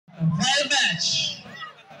Final match.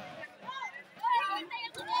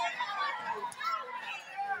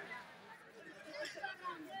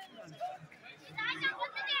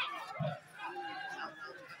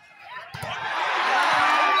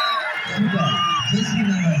 Jersey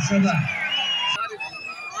number 7.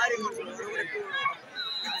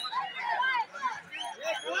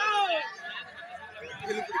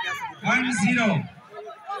 1-0.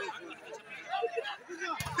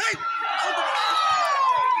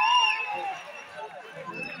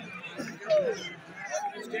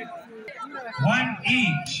 One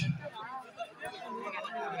each.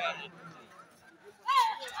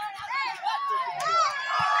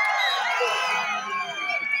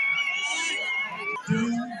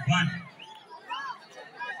 Two, one.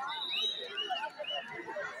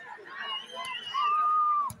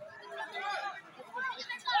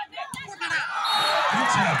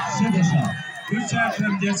 Good shot. Good shot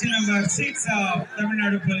from jersey number 6 of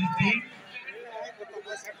Bangarupalyam team.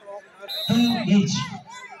 2 each.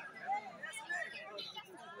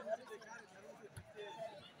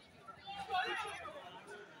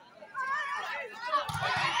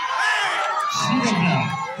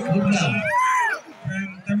 Good love from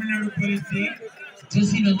Bangarupalyam team.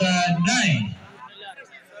 Jersey number 9.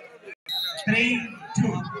 3-2.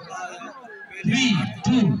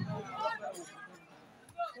 3-2.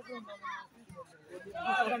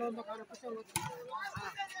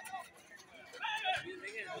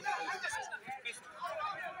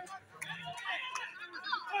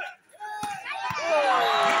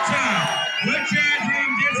 Good shot from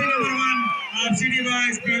jersey number 1 of City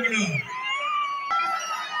Boys Bangalore.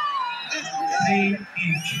 3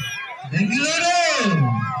 each. Bangalore!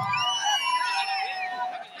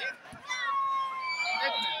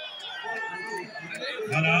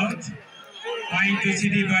 All out. Point to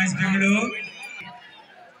City Boys Bangalore.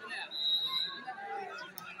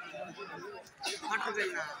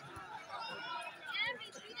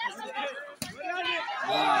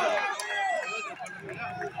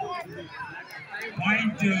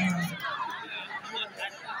 Point to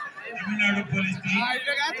Bangarupalyam team.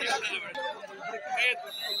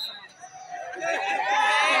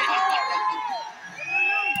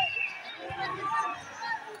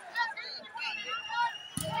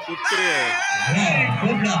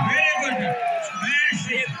 Very good.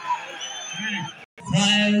 Smash it.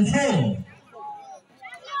 5-4.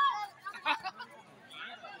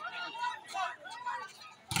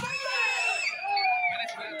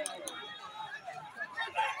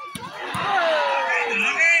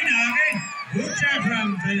 Again. Good shot from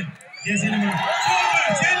jersey number.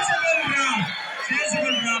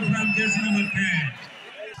 Sensible drop from jersey number 10.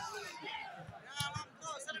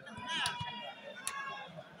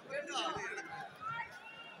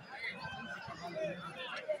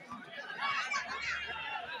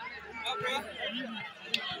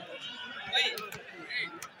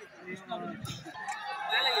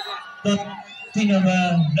 Jersey number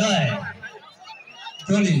 9.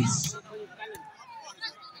 Police.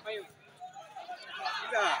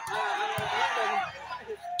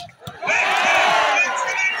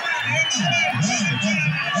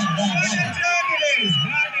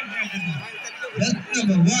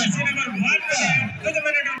 Number 1.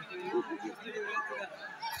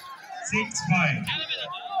 6-5.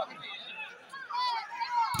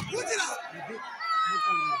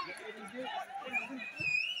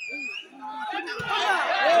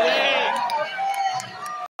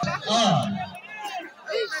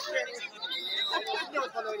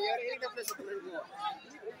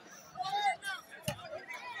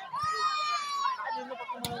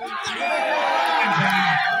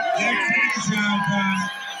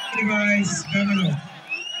 Device Bangalore.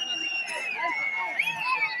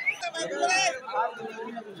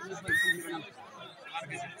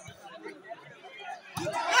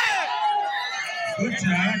 Good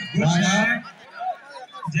shot.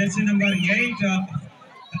 Jersey number 8 of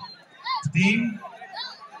team.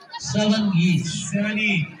 7 each. 7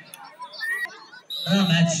 each.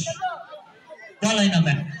 Match. Volley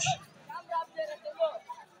match.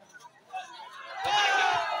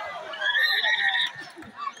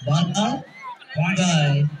 One out by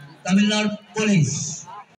Tamil Nadu Police.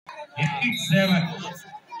 8-7.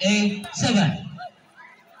 8-7.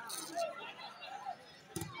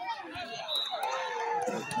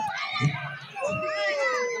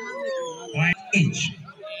 Point each.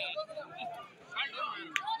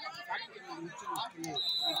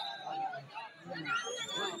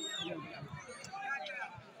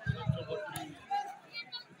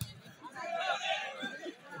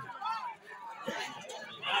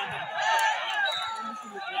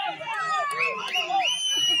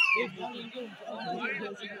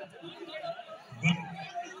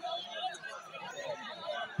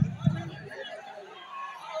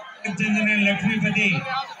 Chandran Lakshmipati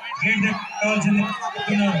get the calls in the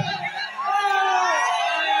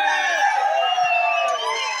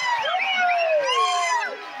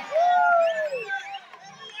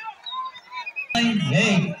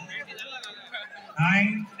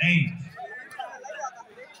Nine, eight.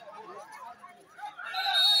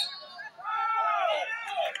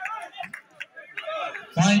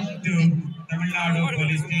 Point to Tamil Nadu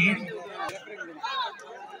Police Team.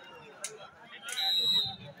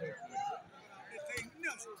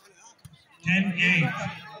 10-8.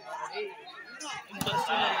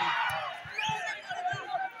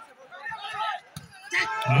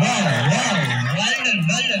 Wow, well done,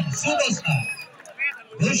 superstar.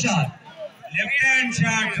 Good shot. Left-hand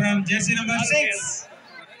shot from jersey number 6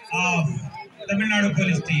 of Tamil Nadu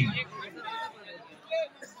Police Team.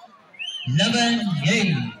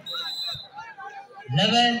 11-8.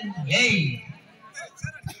 11-8.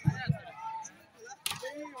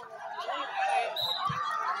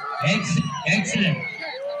 Excellent.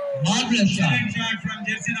 Marvelous shot. Excellent shot from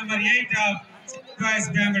jersey number 8 of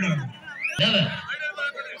Bangalore. 11.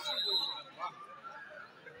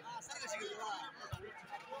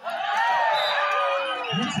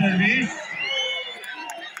 Good service.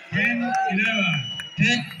 10-11.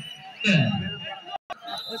 10.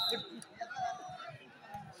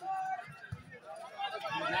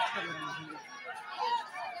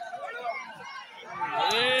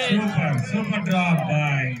 Super drop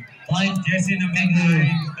by jersey number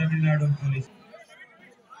 9, Tamil Nadu Police.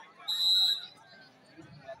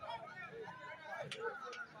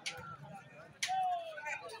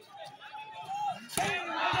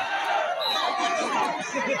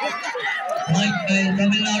 Point by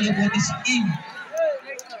Tamil Nadu Police Team.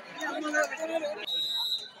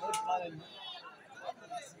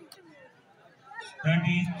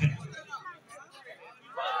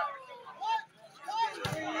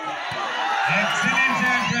 Excellent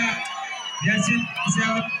shot, jersey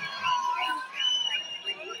 7.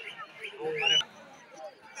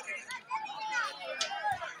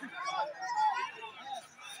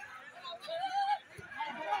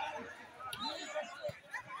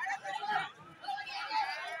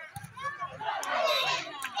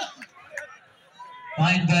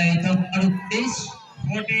 Point by Tamil Nadu Police.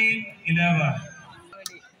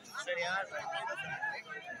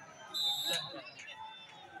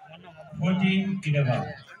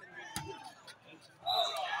 14-11.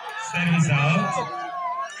 Service out.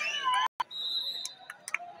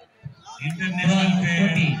 International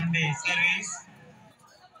Monday service.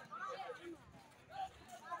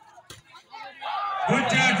 Good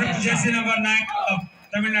shot from jersey number 9 of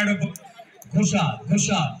Tamil Nadu. Good shot.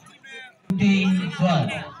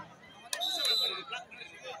 15-12.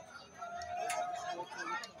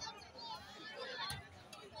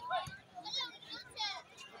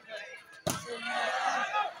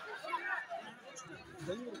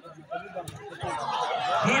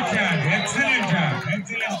 Good shot, excellent shot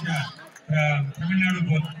from Tamil Nadu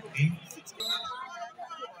both.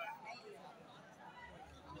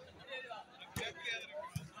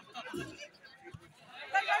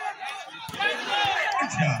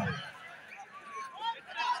 Good shot.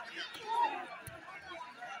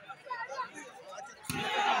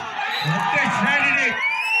 What a shot it is!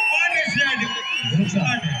 What a shot! Good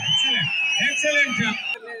shot. Excellent shot.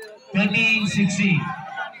 13-16.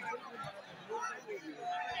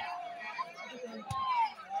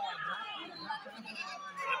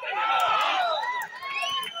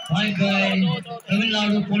 Point by Tamil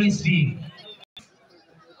Nadu Police Team.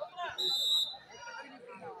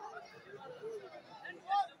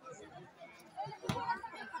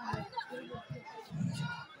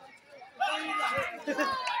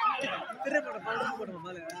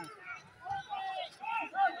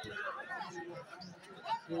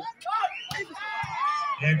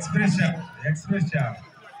 Express shot.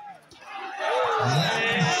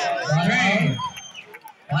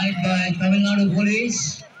 Point by Tamil Nadu Police.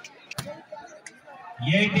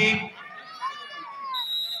 18.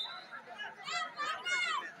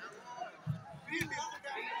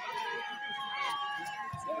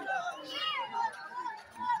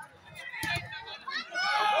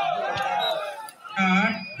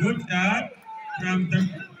 Good start from the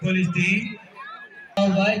police team.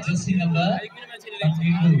 By jersey number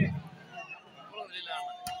 22.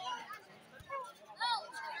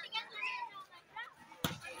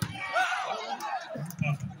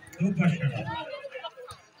 Super shot.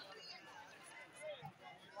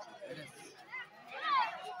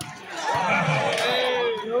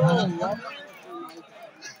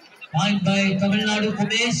 Point Point by Tamil Nadu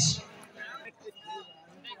Police.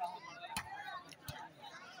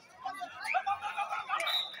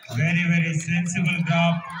 Very sensible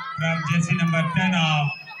drop from jersey number 10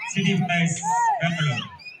 of City Vice Bangalore.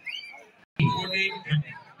 14-20.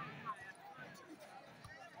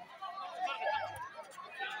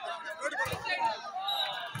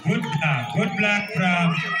 Good block from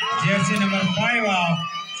jersey number 5 of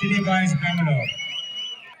City Vice Bangalore.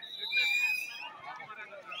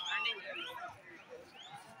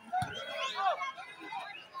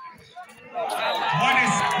 What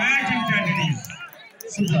is matching strategies?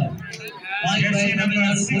 Super. Point by Tamil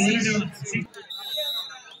Nadu Police.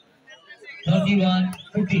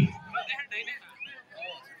 31-50.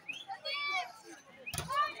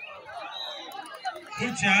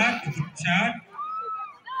 Good shot.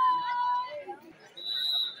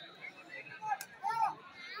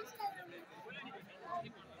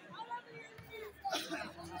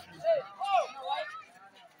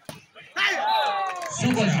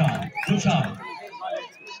 Super shot. Good shot.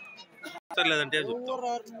 Good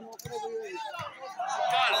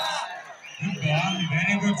ball.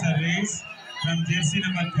 Very good service from jersey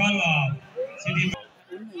number 12 of City.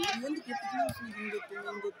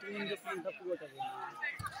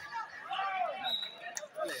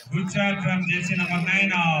 Good shot from jersey number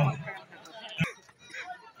 9 of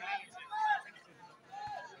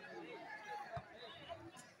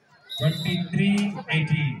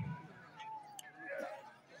 23-18.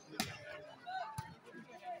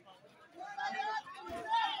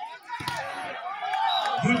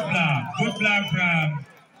 Good block from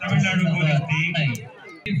Tamil Nadu Police team.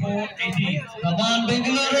 24-18. Come on,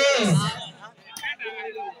 Bangalore.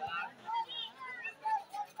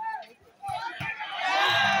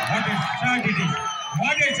 What a shot it is.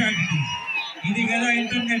 This is an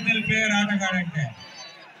international player.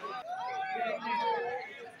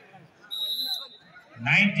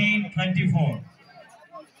 19-24.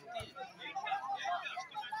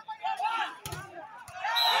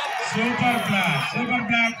 Super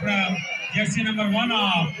block from jersey number 1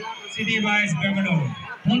 of City Vice Bangalore.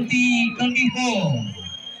 20-24.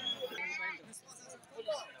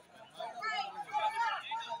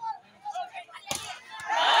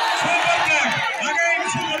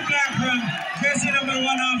 Super block from jersey number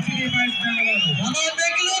 1 of City Vice Bangalore. Come on,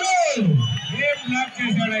 Bangalore.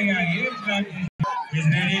 Is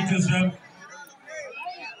ready to serve.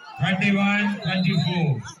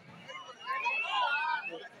 21-24.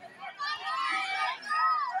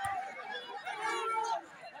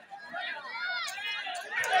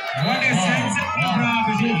 What a sensible drop!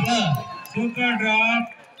 Super drop.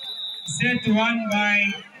 Set 1 by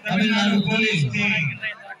Tamil Nadu Police team.